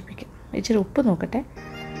ഒന്ന് യോജിപ്പിക്കും. ഇച്ചിരി ഉപ്പ് നോക്കട്ടെ.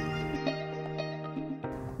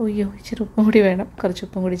 അയ്യോ, ഇച്ചിരി ഉപ്പും കൂടി വേണം. കുറച്ച്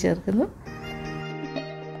ഉപ്പും കൂടി ചേർക്കുന്നു.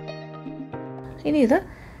 ഇനി ഇത്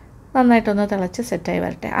നന്നായിട്ടൊന്ന് തിളച്ച് സെറ്റായി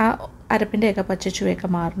വരട്ടെ. ആ അരപ്പിൻ്റെയൊക്കെ പച്ചച്ചുവയൊക്കെ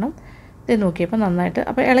മാറണം. ഇത് നോക്കിയപ്പോൾ നന്നായിട്ട്,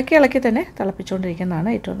 അപ്പോൾ ഇളക്കി തന്നെ തിളപ്പിച്ചുകൊണ്ടിരിക്കുന്നതാണ്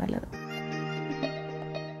ഏറ്റവും നല്ലത്.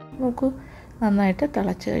 നോക്കൂ, നന്നായിട്ട്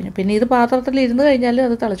തിളച്ച് കഴിഞ്ഞു. പിന്നെ ഇത് പാത്രത്തിൽ ഇരുന്ന് കഴിഞ്ഞാൽ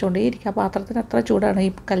അത് തിളച്ചുകൊണ്ടേയിരിക്കും. ആ പാത്രത്തിന് അത്ര ചൂടാണ് ഈ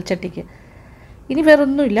കൽച്ചട്ടിക്ക്. ഇനി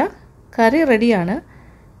വേറൊന്നുമില്ല, കറി റെഡിയാണ്.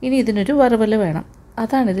 ഇനി ഇതിനൊരു വറവൽ വേണം.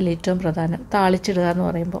 അതാണ് ഇതിൽ ഏറ്റവും പ്രധാനം. താളിച്ചിടുക എന്ന്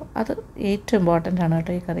പറയുമ്പോൾ അത് ഏറ്റവും ഇമ്പോർട്ടൻ്റ് ആണ്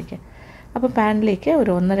കേട്ടോ ഈ കറിക്ക്. അപ്പോൾ പാനിലേക്ക്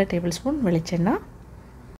ഒരു 1.5 ടേബിൾ സ്പൂൺ വെളിച്ചെണ്ണ,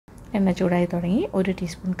 എണ്ണ ചൂടായി തുടങ്ങി. 1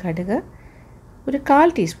 ടീസ്പൂൺ കടുക്, ഒരു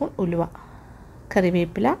 1/4 ടീസ്പൂൺ ഉലുവ,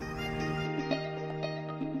 കറിവേപ്പില,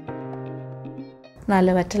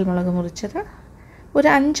 4 വറ്റൽമുളക് മുറിച്ചത്, ഒരു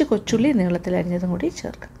 5 കൊച്ചുള്ളി നീളത്തിൽ അരിഞ്ഞതും കൂടി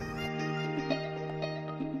ചേർക്കാം.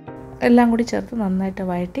 എല്ലാം കൂടി ചേർത്ത് നന്നായിട്ട്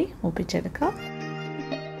വഴറ്റി മൂപ്പിച്ചെടുക്കാം.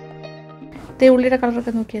 ഉള്ളിയുടെ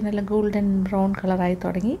കളറൊക്കെ നോക്കിയാൽ നല്ല ഗോൾഡൻ ബ്രൗൺ കളറായി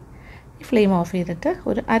തുടങ്ങി. ഈ ഫ്ലെയിം ഓഫ് ചെയ്തിട്ട്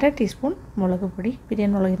ഒരു 1/2 ടീസ്പൂൺ മുളക് പൊടി,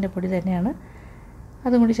 ബിരിയാണി മുളകിൻ്റെ പൊടി തന്നെയാണ്,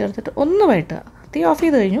 അതും കൂടി ചേർത്തിട്ട് ഒന്ന് വഴറ്റുക. തീ ഓഫ്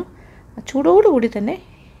ചെയ്ത് കഴിഞ്ഞു. ചൂടോടുകൂടി തന്നെ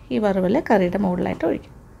ഈ വറവൽ കറിയുടെ മുകളിലായിട്ട്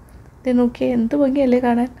ഒഴിക്കും. ഇത് നോക്കിയാൽ എന്ത് ഭംഗിയല്ലേ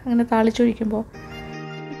കാണാൻ അങ്ങനെ താളിച്ചൊഴിക്കുമ്പോൾ.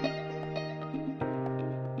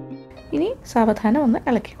 ഇനി സാവധാനം ഒന്ന്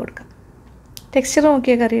ഇളക്കി കൊടുക്കാം. ടെക്സ്ചർ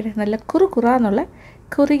നോക്കിയ കറിയുടെ നല്ല കുറുകുറാന്നുള്ള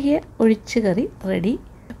കുറുകിയ ഒഴിച്ച് കറി റെഡി.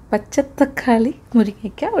 പച്ചത്തക്കാളി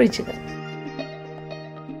മുരിങ്ങയ്ക്ക ഒഴിച്ച് കറി.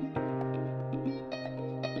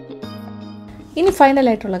 ഇനി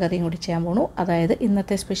ഫൈനലായിട്ടുള്ള കറിയും കൂടി ചെയ്യാൻ പോണു. അതായത്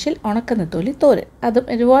ഇന്നത്തെ സ്പെഷ്യൽ ഉണക്കനെത്തോലി തോരൻ. അതും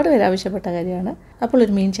ഒരുപാട് പേര് ആവശ്യപ്പെട്ട കാര്യമാണ്. അപ്പോൾ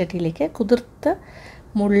ഒരു മീൻ ചട്ടിയിലേക്ക് കുതിർത്ത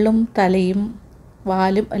മുള്ളും തലയും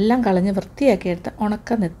വാലും എല്ലാം കളഞ്ഞ് വൃത്തിയാക്കിയെടുത്ത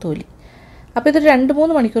ഉണക്കനെത്തോലി. അപ്പോൾ ഇതൊരു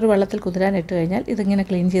 2-3 മണിക്കൂർ വെള്ളത്തിൽ കുതിരാനിട്ട് കഴിഞ്ഞാൽ ഇതിങ്ങനെ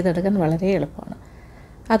ക്ലീൻ ചെയ്തെടുക്കാൻ വളരെ എളുപ്പമാണ്.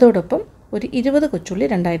 അതോടൊപ്പം ഒരു 20 കൊച്ചുള്ളി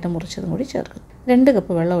 2ആയിട്ട് മുറിച്ചതും കൂടി ചേർക്കുന്നു. 2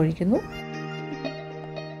 കപ്പ് വെള്ളം ഒഴിക്കുന്നു.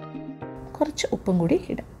 കുറച്ച് ഉപ്പും കൂടി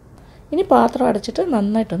ഇടാം. ഇനി പാത്രം അടച്ചിട്ട്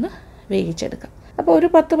നന്നായിട്ടൊന്ന് വേവിച്ചെടുക്കാം. അപ്പോൾ ഒരു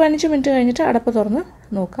 10-15 മിനിറ്റ് കഴിഞ്ഞിട്ട് അടപ്പ് തുറന്ന്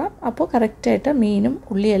നോക്കാം. അപ്പോൾ കറക്റ്റായിട്ട് മീനും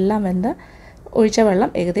ഉള്ളിയെല്ലാം വെന്ത് ഒഴിച്ച വെള്ളം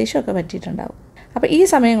ഏകദേശമൊക്കെ വറ്റിയിട്ടുണ്ടാവും. അപ്പോൾ ഈ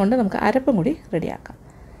സമയം കൊണ്ട് നമുക്ക് അരപ്പും കൂടി റെഡിയാക്കാം.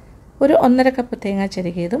 ഒരു 1.5 കപ്പ് തേങ്ങ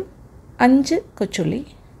ചിരകിയതും 5 കൊച്ചുള്ളി,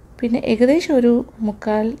 പിന്നെ ഏകദേശം ഒരു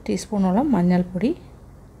 3/4 ടീസ്പൂണോളം മഞ്ഞൾപ്പൊടി,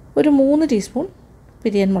 ഒരു 3 ടീസ്പൂൺ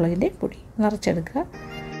ബിരിയാണി മുളകിൻ്റെ പൊടി നിറച്ചെടുക്കുക.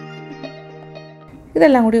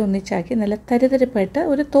 ഇതെല്ലാം കൂടി ഒന്നിച്ചാക്കി നല്ല തരിതരിപ്പായിട്ട്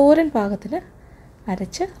ഒരു തോരൻ പാകത്തിന്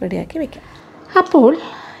അരച്ച് റെഡിയാക്കി വയ്ക്കാം. അപ്പോൾ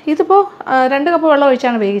ഇതിപ്പോൾ 2 കപ്പ് വെള്ളം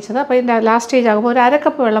ഒഴിച്ചാണ് വേവിച്ചത്. അപ്പോൾ ഇതിൻ്റെ ലാസ്റ്റ് സ്റ്റേജ് ആകുമ്പോൾ ഒരു 1/2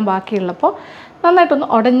 കപ്പ് വെള്ളം ബാക്കിയുള്ളപ്പോൾ നന്നായിട്ടൊന്ന്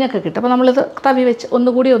ഉടഞ്ഞൊക്കെ കിട്ടും. അപ്പോൾ നമ്മളിത് തവി വെച്ച്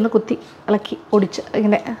ഒന്നുകൂടി ഒന്ന് കുത്തി ഇളക്കി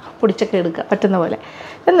ഇങ്ങനെ പൊടിച്ചൊക്കെ എടുക്കുക പറ്റുന്ന പോലെ.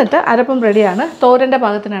 എന്നിട്ട് അരപ്പും റെഡിയാണ്. തോരൻ്റെ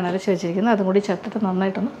പാകത്തിനാണ് അരച്ച് വെച്ചിരിക്കുന്നത്. അതും കൂടി ചേർത്തിട്ട്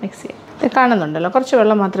നന്നായിട്ടൊന്ന് മിക്സ് ചെയ്യാം. ഇത് കാണുന്നുണ്ടല്ലോ, കുറച്ച്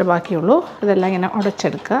വെള്ളം മാത്രമേ ബാക്കിയുള്ളൂ. ഇതെല്ലാം ഇങ്ങനെ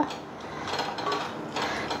ഉടച്ചെടുക്കുക.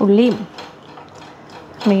 ഉള്ളിയും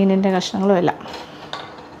മീനിൻ്റെ കഷ്ണങ്ങളും എല്ലാം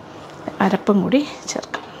അരപ്പും കൂടി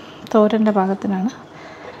ചേർക്കാം. തോരൻ്റെ പാകത്തിനാണ്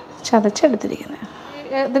ചതച്ചെടുത്തിരിക്കുന്നത്.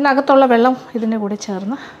 ഇതിനകത്തുള്ള വെള്ളം ഇതിൻ്റെ കൂടെ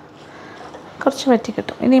ചേർന്ന് കുറച്ച് വറ്റി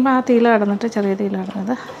കിട്ടും. ഇനിയും ആ തീയിൽ കടന്നിട്ട് ചെറിയ തീയിൽ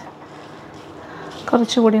കടന്നത്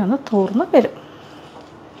കുറച്ചുകൂടി ഒന്ന് തോർന്ന് വരും.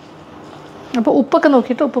 അപ്പോൾ ഉപ്പൊക്കെ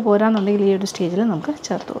നോക്കിയിട്ട് ഉപ്പ് പോരാന്നുണ്ടെങ്കിൽ ഈ ഒരു സ്റ്റേജിൽ നമുക്ക്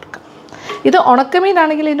ചേർത്ത് കൊടുക്കാം. ഇത്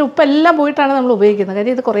ഉണക്കമീനാണെങ്കിൽ ഇതിൻ്റെ ഉപ്പെല്ലാം പോയിട്ടാണ് നമ്മൾ ഉപയോഗിക്കുന്നത്.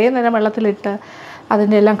 കാര്യം ഇത് കുറേ നേരം വെള്ളത്തിലിട്ട്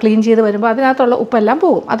അതിൻ്റെ എല്ലാം ക്ലീൻ ചെയ്ത് വരുമ്പോൾ അതിനകത്തുള്ള ഉപ്പെല്ലാം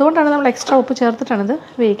പോകും. അതുകൊണ്ടാണ് നമ്മൾ എക്സ്ട്രാ ഉപ്പ് ചേർത്തിട്ടാണ് ഇത്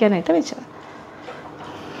വേവിക്കാനായിട്ട് വെച്ചത്.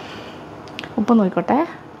 ഉപ്പ് നോക്കിക്കോട്ടെ,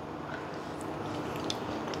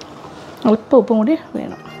 അല്പം ഉപ്പും കൂടി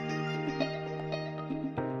വേണം.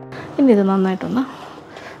 ഇനി ഇത് നന്നായിട്ടൊന്ന്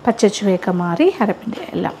പച്ചച്ചുവയൊക്കെ മാറി അരപ്പിൻ്റെ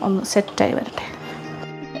എല്ലാം ഒന്ന് സെറ്റായി വരട്ടെ.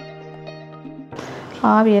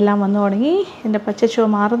 ആവിയെല്ലാം വന്നു തുടങ്ങി. ഇതിൻ്റെ പച്ചച്ചുവ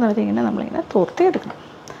മാറുന്നവരെ ഇങ്ങനെ നമ്മളിങ്ങനെ തോർത്തി എടുക്കണം.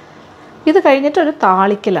 ഇത് കഴിഞ്ഞിട്ടൊരു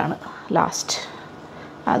താളിക്കലാണ് ലാസ്റ്റ്.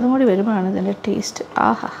 അതും കൂടി വരുമ്പോഴാണ് ഇതിൻ്റെ ടേസ്റ്റ്.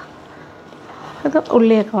 ആഹാ, ഇത്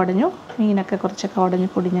ഉള്ളിയൊക്കെ ഉടഞ്ഞു, മീനൊക്കെ കുറച്ചൊക്കെ ഉടഞ്ഞ്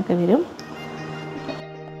പൊടിഞ്ഞൊക്കെ വരും.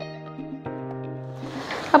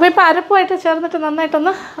 അപ്പോൾ ഇപ്പോൾ അരപ്പുമായിട്ട് ചേർന്നിട്ട്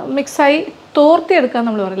നന്നായിട്ടൊന്ന് മിക്സായി തോർത്തിയെടുക്കുക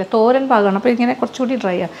നമ്മൾ പറയില്ലേ, തോരൻ പാകമാണ്. അപ്പോൾ ഇങ്ങനെ കുറച്ചുകൂടി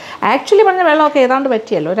ഡ്രൈ ആണ്. ആക്ച്വലി പറഞ്ഞ വെള്ളമൊക്കെ ഏതാണ്ട്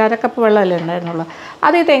പറ്റിയല്ലോ, ഒരു 1/2 കപ്പ് വെള്ളമല്ലേ ഉണ്ടായിരുന്നുള്ളൂ.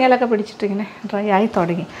 അത് ഈ തേങ്ങയിലൊക്കെ പിടിച്ചിട്ട് ഇങ്ങനെ ഡ്രൈ ആയി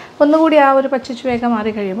തുടങ്ങി. ഒന്നുകൂടി ആ ഒരു പച്ചച്ചുവയൊക്കെ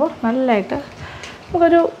മാറി കഴിയുമ്പോൾ നല്ലതായിട്ട്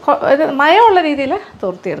നമുക്കൊരു മയമുള്ള രീതിയിൽ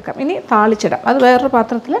തോർത്തിയെടുക്കാം. ഇനി താളിച്ചിടാം. അത് വേറൊരു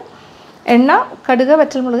പാത്രത്തിൽ എണ്ണ, കടുക്,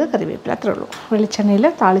 വറ്റൽമുളക്, കറിവേപ്പില, അത്രേ ഉള്ളൂ. വെളിച്ചെണ്ണയിൽ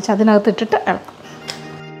താളിച്ച് അതിനകത്ത് ഇട്ടിട്ട് ഇളക്കും.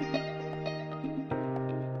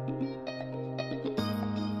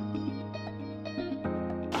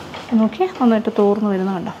 നോക്കി നന്നായിട്ട് തോർന്ന്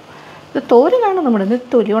വരുന്ന കണ്ടോ. ഇത് തോരനാണ് നമ്മുടെ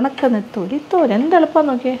നെത്തോലി, ഉണക്ക നെത്തോലി തോരൻ. എന്ത്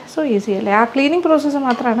എളുപ്പമെന്ന് നോക്കിയേ, സോ ഈസി അല്ലേ. ആ ക്ലീനിങ് പ്രോസസ്സ്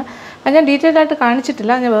മാത്രമാണ് അത് ഞാൻ ഡീറ്റെയിൽ ആയിട്ട്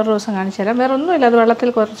കാണിച്ചിട്ടില്ല. ഞാൻ വേറൊരു ദിവസം കാണിച്ചു തരാം. വേറെ ഒന്നുമില്ല. അത്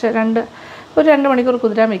വെള്ളത്തിൽ കുറച്ച് 2 ഒരു 2 മണിക്കൂർ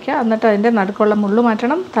കുതിരാൻ വയ്ക്കുക. എന്നിട്ട് അതിൻ്റെ നടുക്കുള്ള മുള്ളു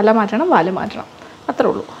മാറ്റണം, തല മാറ്റണം, വാല് മാറ്റണം. അത്രേ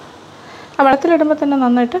ഉള്ളൂ. ആ വെള്ളത്തിലിടുമ്പോൾ തന്നെ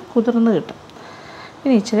നന്നായിട്ട് കുതിർന്ന് കിട്ടും.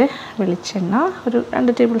 ഇനി ഇച്ചിരി വെളിച്ചെണ്ണ ഒരു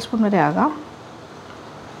 2 ടേബിൾ സ്പൂൺ വരെ ആകാം.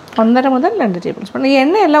 1.5 മുതൽ 2 ടേബിൾ സ്പൂൺ. ഈ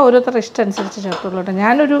എണ്ണയെല്ലാം ഓരോരുത്തരുടെ ഇഷ്ടം അനുസരിച്ച് ചേർത്തുള്ളൂ കേട്ടോ.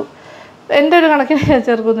 ഞാനൊരു എൻ്റെ ഒരു കണക്കിന്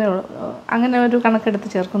ചേർക്കുന്നേ ഉള്ളൂ. അങ്ങനെ ഒരു കണക്കെടുത്ത്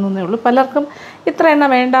ചേർക്കുന്നതേ ഉള്ളൂ. പലർക്കും ഇത്ര എണ്ണ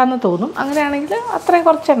വേണ്ടാന്ന് തോന്നും. അങ്ങനെയാണെങ്കിൽ അത്രയും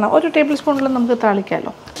കുറച്ചെണ്ണ 1 ടേബിൾ സ്പൂണിൽ നമുക്ക്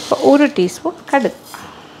താളിക്കാമല്ലോ. അപ്പോൾ 1 ടീസ്പൂൺ കടുക്.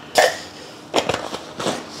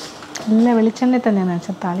 നല്ല വെളിച്ചെണ്ണയിൽ തന്നെയാണ്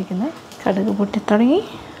വെച്ചാൽ താളിക്കുന്നത്. കടുക് പൊട്ടിത്തുടങ്ങി.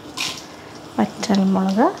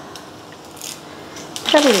 വറ്റൽമുളക്,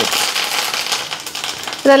 കറിവേപ്പില.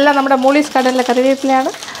 ഇതെല്ലാം നമ്മുടെ മൂളീസ് കടലിലെ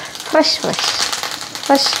കറിവേപ്പിലയാണ്. Fresh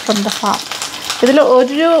from the farm. ഇതിൽ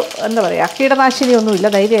ഒരു എന്താ പറയുക കീടനാശിനി ഒന്നുമില്ല.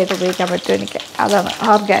 ധൈര്യമായിട്ട് ഉപയോഗിക്കാൻ പറ്റും എനിക്ക്. അതാണ്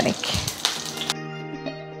ഓർഗാനിക്.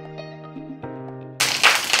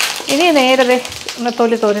 ഇനി നേരെ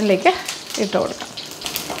നെത്തോലി തോരനിലേക്ക് ഇട്ട് കൊടുക്കാം.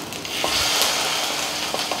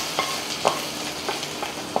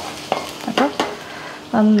 അപ്പോൾ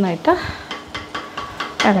നന്നായിട്ട്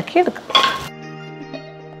ഇളക്കിയെടുക്കാം.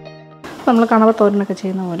 നമ്മൾ കണവ തോരനൊക്കെ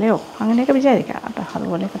ചെയ്യുന്ന പോലെയോ അങ്ങനെയൊക്കെ വിചാരിക്കാം കേട്ടോ.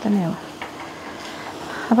 അതുപോലെയൊക്കെ തന്നെയാണ്.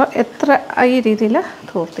 അപ്പോൾ എത്ര ഈ രീതിയിൽ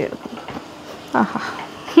തോർത്തിയെടുക്കും. ആഹാ,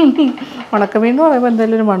 ഉണക്കമീൻ എന്ന് പറയുമ്പോൾ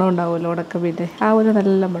എന്തായാലും ഒരു മണം ഉണ്ടാവുമല്ലോ. ഉണക്കമീൻ്റെ ആ ഒരു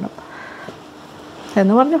നല്ല മണം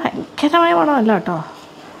എന്ന് പറഞ്ഞ് ഭയങ്കരമായ മണമല്ല കേട്ടോ.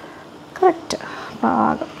 കറക്റ്റ്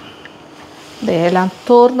പാകം. ഇതെല്ലാം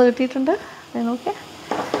തോർന്ന് കിട്ടിയിട്ടുണ്ട്. അത് നോക്കിയാൽ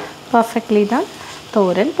പെർഫെക്റ്റ്ലി ഡൺ.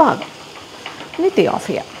 തോരൻ പാകം. ഇനി തീ ഓഫ്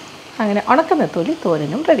ചെയ്യാം. അങ്ങനെ ഉണക്ക നെത്തോലി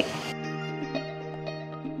തോരനും റെഡി.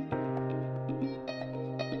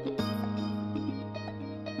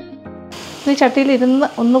 ഈ ചട്ടിയിലിരുന്ന്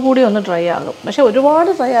ഒന്നുകൂടി ഒന്ന് ഡ്രൈ ആകും. പക്ഷേ ഒരുപാട്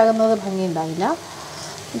ഡ്രൈ ആകുന്നത് ഭംഗി ഉണ്ടാവില്ല.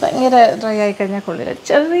 ഭയങ്കര ഡ്രൈ ആയിക്കഴിഞ്ഞാൽ കൊള്ളില്ല.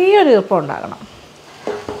 ചെറിയൊരു ഈർപ്പം ഉണ്ടാകണം.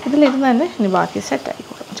 ഇതിലിരുന്ന് തന്നെ ഇനി ബാക്കി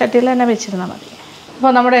സെറ്റായിക്കോളും. ചട്ടിയിൽ തന്നെ വെച്ചിരുന്നാൽ മതി.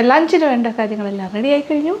 അപ്പോൾ നമ്മുടെ ലഞ്ചിന് വേണ്ട കാര്യങ്ങളെല്ലാം റെഡി ആയി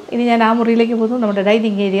കഴിഞ്ഞു. ഇനി ഞാൻ ആ മുറിയിലേക്ക് പോകുന്നു. നമ്മുടെ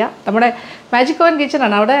ഡൈനിങ് ഏരിയ, നമ്മുടെ മാജിക് ഓവൻ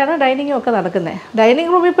കിച്ചണാണ്. അവിടെയാണ് ഡൈനിങ്ങും ഒക്കെ നടക്കുന്നത്.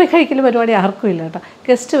 ഡൈനിങ് റൂമിൽ പോയി കഴിക്കൽ പരിപാടി ആർക്കും ഇല്ല കേട്ടോ.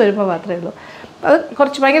 ഗസ്റ്റ് വരുമ്പോൾ മാത്രമേ ഉള്ളൂ. അത്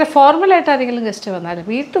കുറച്ച് ഭയങ്കര ഫോർമലായിട്ട് ആരെങ്കിലും ഗസ്റ്റ് വന്നാലും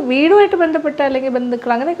വീടുമായിട്ട് ബന്ധപ്പെട്ട അല്ലെങ്കിൽ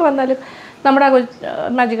ബന്ധുക്കൾ അങ്ങനെയൊക്കെ വന്നാലും നമ്മുടെ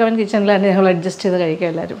മാജിക് ഓവൻ കിച്ചണിൽ തന്നെ ഞങ്ങൾ അഡ്ജസ്റ്റ് ചെയ്ത് കഴിക്കുക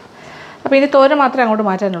എല്ലാവരും. അപ്പോൾ ഇനി തോരൻ മാത്രമേ അങ്ങോട്ട്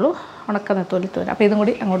മാറ്റാനുള്ളൂ. ഉണക്ക നെത്തോലി തോരൻ. അപ്പോൾ ഇതും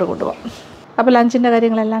കൂടി അങ്ങോട്ട് കൊണ്ടുപോകാം. അപ്പോൾ ലഞ്ചിൻ്റെ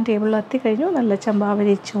കാര്യങ്ങളെല്ലാം ടേബിളിൽ എത്തിക്കഴിഞ്ഞു. നല്ല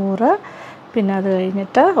ചമ്പാവരി ചോറ്, പിന്നെ അത്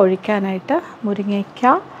കഴിഞ്ഞിട്ട് ഒഴിക്കാനായിട്ട് മുരിങ്ങയ്ക്ക,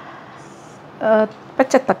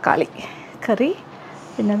 പച്ചത്തക്കാളി കറി,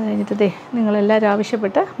 പിന്നെ അത് കഴിഞ്ഞിട്ട് നിങ്ങളെല്ലാവരും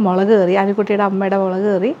ആവശ്യപ്പെട്ട് മുളക് കറി, ആലിക്കുട്ടിയുടെ അമ്മയുടെ മുളക്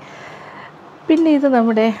കറി, പിന്നെ ഇത്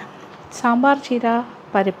നമ്മുടെ സാമ്പാർ ചീര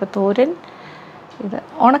പരിപ്പ് തോരൻ, ഇത്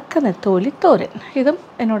ഉണക്ക നെത്തോലി തോരൻ. ഇതും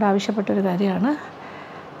എന്നോട് ആവശ്യപ്പെട്ടൊരു കാര്യമാണ്.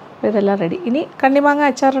 ഇതെല്ലാം റെഡി. ഇനി കണ്ണിമാങ്ങ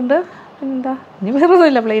അച്ചാറുണ്ട്. എന്താ ഇനി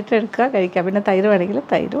വേറൊന്നുമില്ല. പ്ലേറ്റ് എടുക്കുക, കഴിക്കുക. പിന്നെ തൈര് വേണമെങ്കിൽ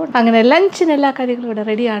തൈരും ഉണ്ട്. അങ്ങനെ ലഞ്ചിന് എല്ലാ കാര്യങ്ങളും ഇവിടെ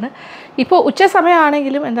റെഡിയാണ്. ഇപ്പോൾ ഉച്ച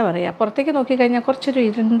സമയമാണെങ്കിലും എന്താ പറയുക, പുറത്തേക്ക് നോക്കിക്കഴിഞ്ഞാൽ കുറച്ചൊരു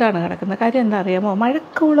ഇരുണ്ടാണ് കിടക്കുന്നത്. കാര്യം എന്താ അറിയാമോ,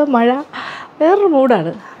 മഴ വേറൊരു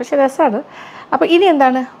മൂഡാണ്. പക്ഷേ രസമാണ്. അപ്പോൾ ഇനി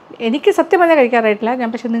എന്താണ്, എനിക്ക് സത്യം പറഞ്ഞാൽ കഴിക്കാറായിട്ടില്ല ഞാൻ.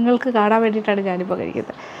 പക്ഷേ നിങ്ങൾക്ക് കാണാൻ വേണ്ടിയിട്ടാണ് ഞാനിപ്പോൾ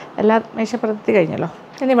കഴിക്കുന്നത്. എല്ലാം മേശപ്പുറത്തി കഴിഞ്ഞല്ലോ.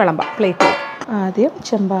 ഇനി വിളമ്പാം പ്ലേറ്റ്. ആദ്യം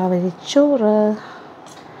ചെമ്പാവരി ചോറ്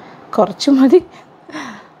കുറച്ച് മതി.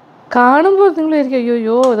 കാണുമ്പോൾ നിങ്ങൾ വിചാരിക്കും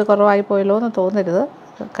അയ്യോ ഇത് കുറവായി പോയല്ലോ എന്ന് തോന്നരുത്.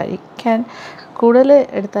 കഴിക്കാൻ കൂടുതൽ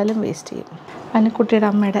എടുത്താലും വേസ്റ്റ് ചെയ്യും. അനിക്കുട്ടിയുടെ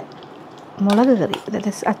അമ്മയുടെ മുളക് കറി, ഇതിൽ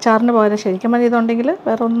അച്ചാറിന് പകരം ശരിക്കും മതി ഇതുണ്ടെങ്കിൽ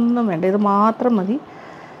വേറെ ഒന്നും വേണ്ട. ഇത് മാത്രം മതി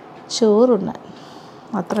ചോറുണ്ണാൻ.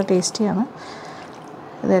 അത്ര ടേസ്റ്റിയാണ്.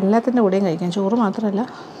 ഇതെല്ലാത്തിൻ്റെ കൂടെയും കഴിക്കാം. ചോറ് മാത്രമല്ല,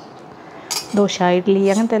 ദോശ, ഇഡ്ഡലി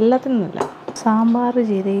അങ്ങനത്തെ എല്ലാത്തിനും നല്ല. സാമ്പാർ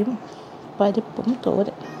ചീരയും പരിപ്പും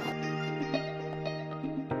തോരൻ.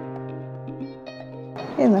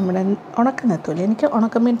 ഇത് നമ്മുടെ ഉണക്ക നെത്തോലി. എനിക്ക്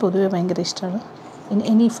ഉണക്കമീൻ പൊതുവെ ഭയങ്കര ഇഷ്ടമാണ്.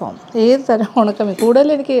 എനി ഫോം, ഏത് തരം ഉണക്കമീൻ. കൂടുതൽ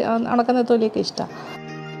എനിക്ക് ഉണക്ക നെത്തോലിയൊക്കെ ഇഷ്ടമാണ്.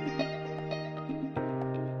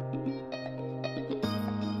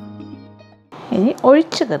 ഇനി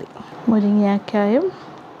ഒഴിച്ച് കറി, മുരിങ്ങക്കായും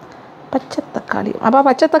പച്ചത്തക്കാളിയും. അപ്പോൾ ആ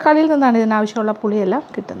പച്ചത്തക്കാളിയിൽ നിന്നാണ് ഇതിനാവശ്യമുള്ള പുളിയെല്ലാം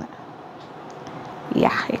കിട്ടുന്നത്.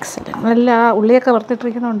 എക്സലൻറ്റ്. നല്ല ഉള്ളിയൊക്കെ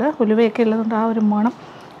വറുത്തിട്ടിരിക്കുന്നുണ്ട്, ഉലുവയൊക്കെ ഉള്ളതുകൊണ്ട് ആ ഒരു മണം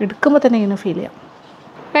എടുക്കുമ്പോൾ തന്നെ ഇങ്ങനെ ഫീൽ ചെയ്യാം.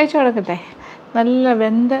 കഴിച്ചു കൊടുക്കട്ടെ. നല്ല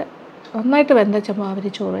നന്നായിട്ട് വെന്ത ചെമ്പാവരി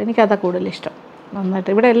ചോറ്. എനിക്കതാ കൂടുതലിഷ്ടം.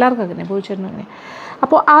 നന്നായിട്ട് ഇവിടെ എല്ലാവർക്കും അങ്ങനെ, പൂച്ചേനും അങ്ങനെ.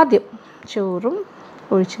 അപ്പോൾ ആദ്യം ചോറും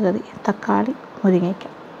ഒഴിച്ച് കറി, തക്കാളി, മുരിങ്ങയ്ക്ക.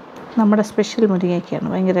 നമ്മുടെ സ്പെഷ്യൽ മുരിങ്ങയ്ക്കയാണ്,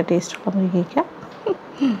 ഭയങ്കര ടേസ്റ്റുള്ള മുരിങ്ങയ്ക്ക.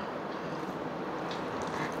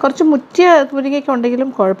 കുറച്ച് മുറ്റിയ മുരിങ്ങയ്ക്ക ഉണ്ടെങ്കിലും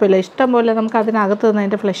കുഴപ്പമില്ല. ഇഷ്ടം പോലെ നമുക്ക് അതിനകത്ത് നിന്ന്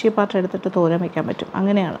അതിൻ്റെ ഫ്ലഷി പാർട്ട് എടുത്തിട്ട് തോരൻ വയ്ക്കാൻ പറ്റും.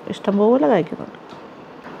 അങ്ങനെയാണ്, ഇഷ്ടം പോലെ കഴിക്കുന്നുണ്ട്.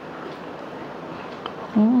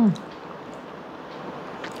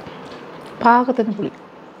 പാകത്തിന് പുളി,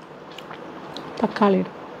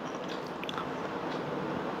 തക്കാളിയുടെ.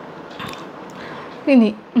 ഇനി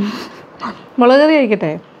മുളക് കറി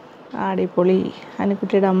കഴിക്കട്ടെ. അടിപൊളി.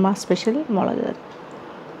 അനുക്കുട്ടിയുടെ അമ്മ സ്പെഷ്യൽ മുളക് കറി.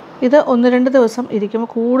 ഇത് 1-2 ദിവസം ഇരിക്കുമ്പോൾ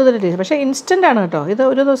കൂടുതൽ ടേസ്റ്റ്. പക്ഷേ ഇൻസ്റ്റൻ്റ് ആണ് കേട്ടോ. ഇത്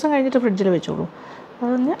ഒരു ദിവസം കഴിഞ്ഞിട്ട് ഫ്രിഡ്ജിൽ വെച്ചോളൂ.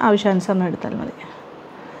 അതൊന്ന് ആവശ്യാനുസരണം എടുത്താൽ മതി.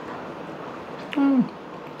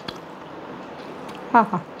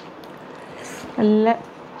 നല്ല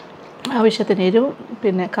ആവശ്യത്തിന് എരിവും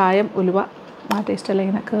പിന്നെ കായം, ഉലുവ, ആ ടേസ്റ്റെല്ലാം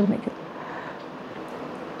ഇങ്ങനെ കയറി നിൽക്കും.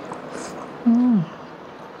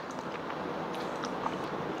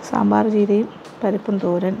 സാമ്പാർ ചീരയും പരിപ്പും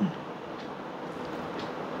തോരൻ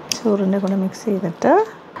ചോറിൻ്റെ കൂടെ മിക്സ് ചെയ്തിട്ട്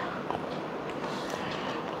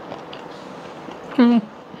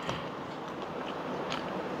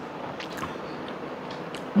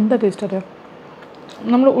എന്താ ടേസ്റ്റ് അറിയാം.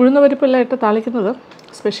 നമ്മൾ ഉഴുന്ന പരിപ്പെല്ലാം ഇട്ട് താളിക്കുന്നത്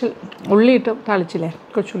സ്പെഷ്യൽ ഉള്ളിയിട്ട് താളിച്ചില്ലേ,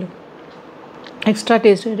 കൊച്ചുള്ളി, എക്സ്ട്രാ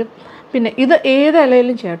ടേസ്റ്റ് വരും. പിന്നെ ഇത് ഏത്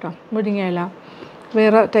ഇലയിലും ചെയ്യാം കേട്ടോ. മുരിങ്ങ ഇല,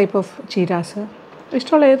 വേറെ ടൈപ്പ് ഓഫ് ചീരാസ്,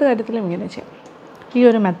 ഇഷ്ടമുള്ള ഏത് കാര്യത്തിലും ഇങ്ങനെ ചെയ്യാം, ഈ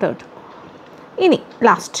ഒരു മെത്തേഡ്. ഇനി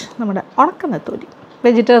ലാസ്റ്റ് നമ്മുടെ ഉണക്കനെത്തോലി.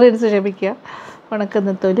 വെജിറ്റേറിയൻസ് ക്ഷമിക്കുക,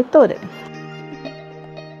 ഉണക്കനെത്തോലി തോരൻ.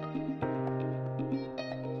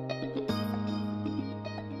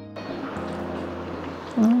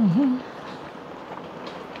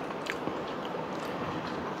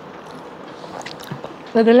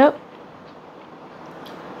 ഇതിൽ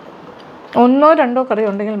 1-2 കറി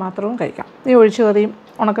ഉണ്ടെങ്കിൽ മാത്രവും കഴിക്കാം. ഈ ഒഴിച്ച് കറിയും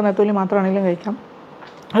ഉണക്കനെത്തോലി മാത്രമാണെങ്കിലും കഴിക്കാം,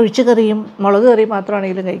 ഒഴിച്ച് കറിയും മുളക് കറിയും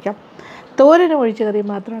മാത്രമാണെങ്കിലും കഴിക്കാം, തോരനും ഒഴിച്ച് കറിയും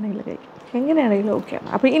മാത്രമാണെങ്കിലും കഴിക്കാം, എങ്ങനെയാണെങ്കിലും ഓക്കെയാണ്.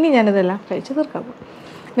 അപ്പോൾ ഇനി ഞാനിതെല്ലാം കഴിച്ച് തീർക്കാൻ പോകും.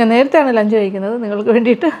 ഞാൻ നേരത്തെയാണ് ലഞ്ച് കഴിക്കുന്നത്, നിങ്ങൾക്ക്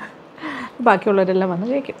വേണ്ടിയിട്ട്. ബാക്കിയുള്ളവരെല്ലാം വന്ന്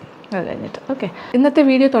കഴിക്കും അത് കഴിഞ്ഞിട്ട്. ഓക്കെ, ഇന്നത്തെ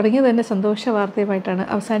വീഡിയോ തുടങ്ങിയത് തന്നെ സന്തോഷ വാർത്തയുമായിട്ടാണ്,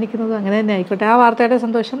 അവസാനിക്കുന്നത് അങ്ങനെ തന്നെ ആയിക്കോട്ടെ. ആ വാർത്തയുടെ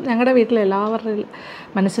സന്തോഷം ഞങ്ങളുടെ വീട്ടിലെ എല്ലാവരുടെ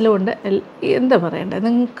മനസ്സിലുമുണ്ട്. എന്താ പറയേണ്ടത്,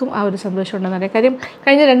 നിങ്ങൾക്കും ആ ഒരു സന്തോഷം ഉണ്ടെന്നറിയാം. കാര്യം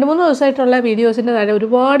കഴിഞ്ഞ 2-3 ദിവസമായിട്ടുള്ള വീഡിയോസിൻ്റെ താഴെ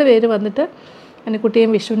ഒരുപാട് പേര് വന്നിട്ട്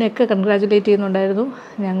കുട്ടിയെയും വിഷുവിനെയൊക്കെ കൺഗ്രാജുലേറ്റ് ചെയ്യുന്നുണ്ടായിരുന്നു,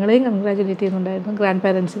 ഞങ്ങളെയും കൺഗ്രാജുലേറ്റ് ചെയ്യുന്നുണ്ടായിരുന്നു, ഗ്രാൻഡ്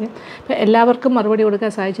പാരൻസിനെയും. അപ്പോൾ എല്ലാവർക്കും മറുപടി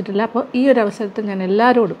കൊടുക്കാൻ സാധിച്ചിട്ടില്ല. അപ്പോൾ ഈ ഒരു അവസരത്തിൽ ഞാൻ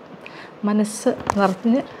എല്ലാവരോടും മനസ്സ്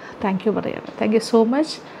നിറഞ്ഞ് താങ്ക് യു പറയുകയാണ്. Thank you so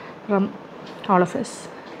much from all of S.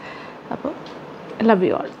 അപ്പോൾ ലവ്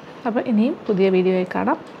യു ആൾ. അപ്പോൾ ഇനിയും പുതിയ വീഡിയോയിൽ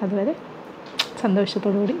കാണാം. അതുവരെ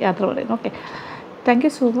സന്തോഷത്തോടു കൂടി യാത്ര പറയുന്നു. Okay, thank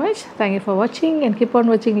you so much. Thank you for watching and keep on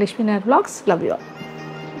watching Lakshmi Nair vlogs. Love you all.